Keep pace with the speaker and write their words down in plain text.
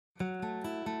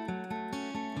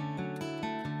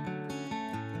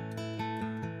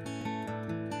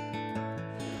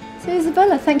So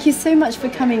Isabella, thank you so much for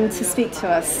coming to speak to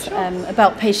us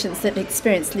about patients that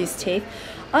experience loose teeth.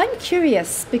 I'm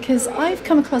curious because I've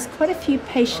come across quite a few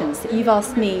patients that you've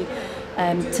asked me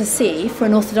to see for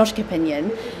an orthodontic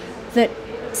opinion that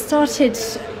started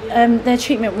their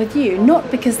treatment with you, not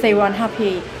because they were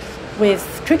unhappy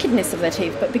with crookedness of their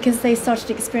teeth, but because they started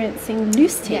experiencing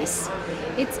loose teeth. Yes,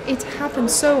 it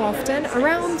happens so often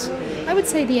around, I would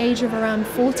say, the age of around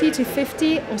 40 to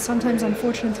 50, or sometimes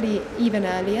unfortunately even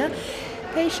earlier.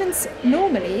 Patients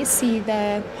normally see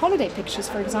their holiday pictures,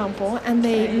 for example, and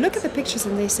they look at the pictures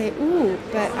and they say, ooh,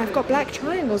 but I've got black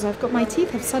triangles, my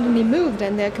teeth have suddenly moved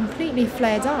and they're completely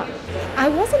flared up. I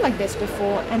wasn't like this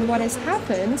before, and what has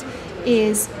happened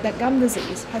is that gum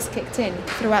disease has kicked in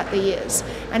throughout the years.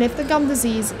 And if the gum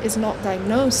disease is not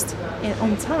diagnosed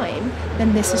on time,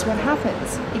 then this is what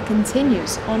happens. It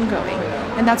continues ongoing.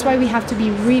 And that's why we have to be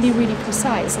really, really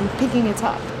precise in picking it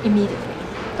up immediately.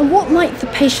 And what might the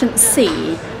patient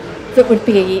see that would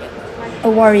be a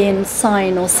worrying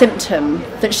sign or symptom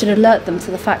that should alert them to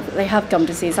the fact that they have gum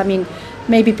disease? I mean,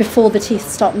 maybe before the teeth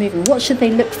start moving, what should they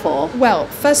look for? Well,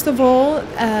 first of all,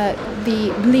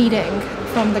 the bleeding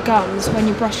from the gums when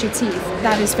you brush your teeth,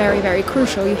 that is very, very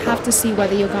crucial. You have to see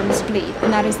whether your gums bleed,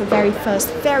 and that is the very first,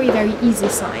 very, very easy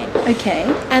sign. Okay.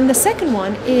 And the second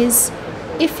one is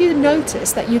if you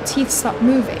notice that your teeth start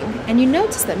moving, and you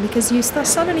notice them because you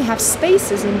suddenly have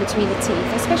spaces in between the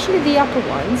teeth, especially the upper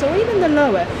ones or even the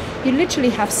lower, you literally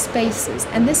have spaces,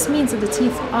 and this means that the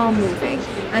teeth are moving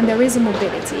and there is a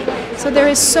mobility. So there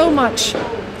is so much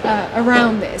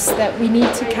around this that we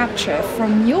need to capture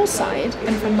from your side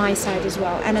and from my side as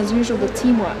well. And as usual, the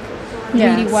teamwork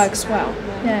really works well.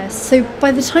 Yes. So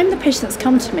by the time the patients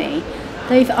come to me,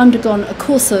 they've undergone a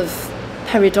course of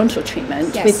periodontal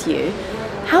treatment with you.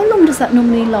 How long does that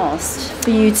normally last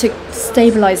for you to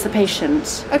stabilise the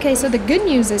patient? Okay, so the good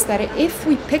news is that if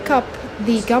we pick up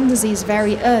the gum disease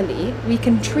very early, we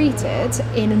can treat it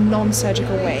in a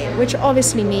non-surgical way, which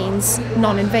obviously means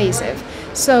non-invasive.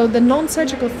 So the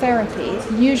non-surgical therapy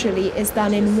usually is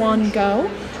done in one go,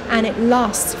 and it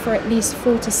lasts for at least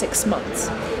 4 to 6 months.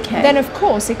 Okay. Then of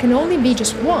course it can only be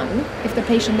just one if the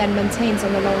patient then maintains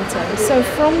on the long term. So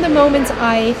from the moment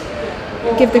I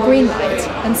give the green light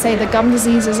and say the gum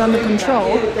disease is under control,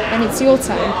 and it's your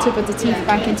turn to put the teeth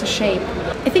back into shape.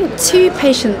 I think 2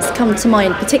 patients come to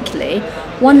mind particularly.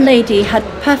 One lady had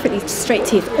perfectly straight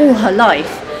teeth all her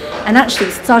life and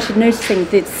actually started noticing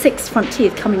the 6 front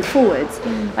teeth coming forwards.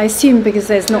 I assume because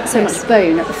there's not so much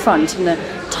bone at the front and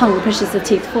the tongue pushes the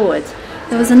teeth forwards.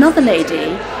 There was another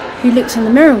lady who looked in the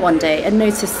mirror one day and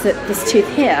noticed that this tooth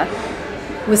here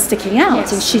was sticking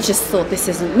out, and she just thought, this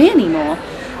isn't me anymore.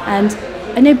 And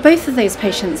I know both of those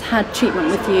patients had treatment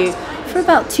with you for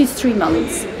about 2 to 3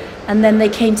 months, and then they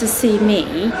came to see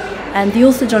me, and the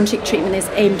orthodontic treatment is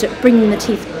aimed at bringing the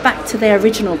teeth back to their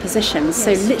original position,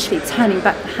 so literally turning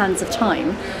back the hands of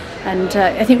time. And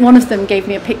I think one of them gave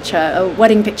me a picture, a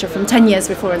wedding picture from 10 years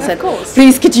before, and said,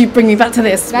 please could you bring me back to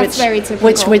this, That's very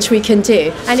typical. which we can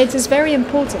do. And it is very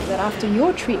important that after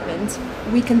your treatment,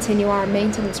 we continue our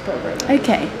maintenance program.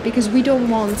 Okay. Because we don't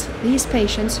want these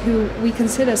patients who we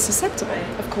consider susceptible,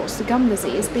 of course, to gum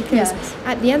disease, because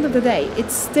at the end of the day,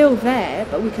 it's still there,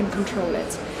 but we can control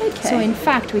it. Okay. So in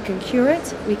fact, we can cure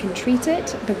it, we can treat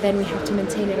it, but then we have to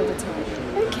maintain it over time.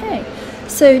 Okay.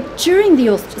 So during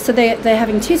they're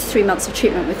having 2 to 3 months of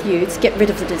treatment with you to get rid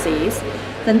of the disease.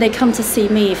 Then they come to see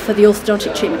me for the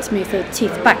orthodontic treatment to move the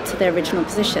teeth back to their original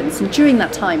positions. And during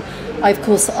that time, I of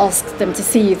course asked them to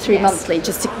see you 3 monthly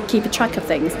just to keep a track of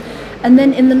things. And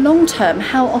then in the long term,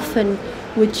 how often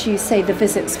would you say the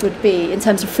visits would be in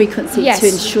terms of frequency to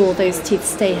ensure those teeth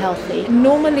stay healthy?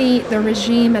 Normally the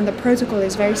regime and the protocol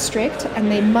is very strict,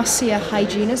 and they must see a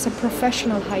hygienist, a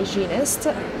professional hygienist,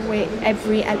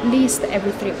 at least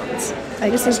every 3 months.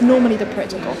 This is normally the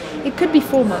protocol. It could be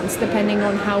 4 months depending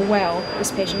on how well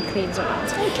this patient cleans or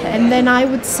not. And then I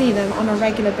would see them on a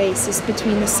regular basis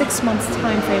between the 6 months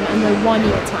time frame and the 1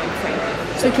 year time frame.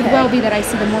 So it could well be that I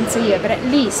see them once a year, but at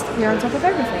least we're on top of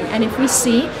everything. And if we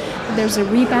see there's a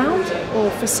rebound, or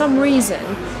for some reason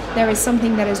there is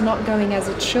something that is not going as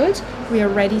it should, we are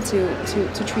ready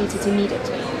to treat it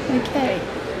immediately. Okay.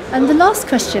 And the last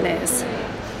question is,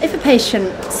 if a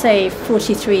patient, say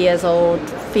 43 years old,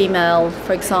 female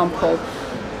for example,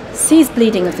 sees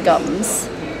bleeding of the gums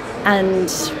and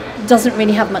doesn't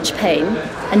really have much pain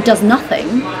and does nothing,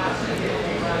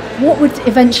 what would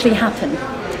eventually happen?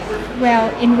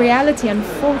 Well, in reality,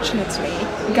 unfortunately,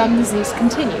 gum disease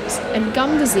continues, and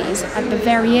gum disease at the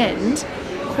very end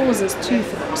causes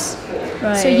tooth loss.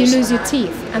 So you lose your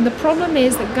teeth, and the problem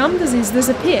is that gum disease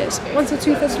disappears once a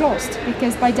tooth is lost,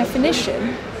 because by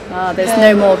definition There's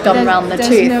no more gum around the tooth.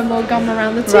 There's no more gum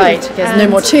around the tooth. Right, there's no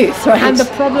more tooth, right. And the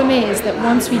problem is that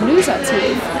once we lose our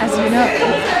teeth, as you know,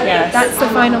 that's the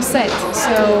final set.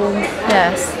 So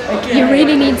yes, you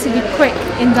really need to be quick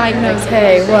in diagnosing.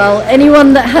 Okay, well,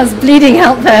 anyone that has bleeding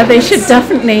out there, they should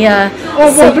definitely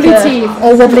or wobbly teeth.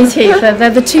 Or wobbly teeth. They're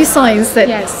the two signs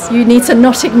that you need to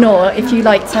not ignore if you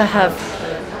like to have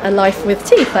a life with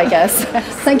teeth, I guess.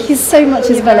 Thank you so much,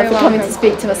 Isabella, for coming to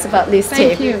speak to us about loose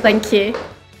teeth. Thank you. Thank you.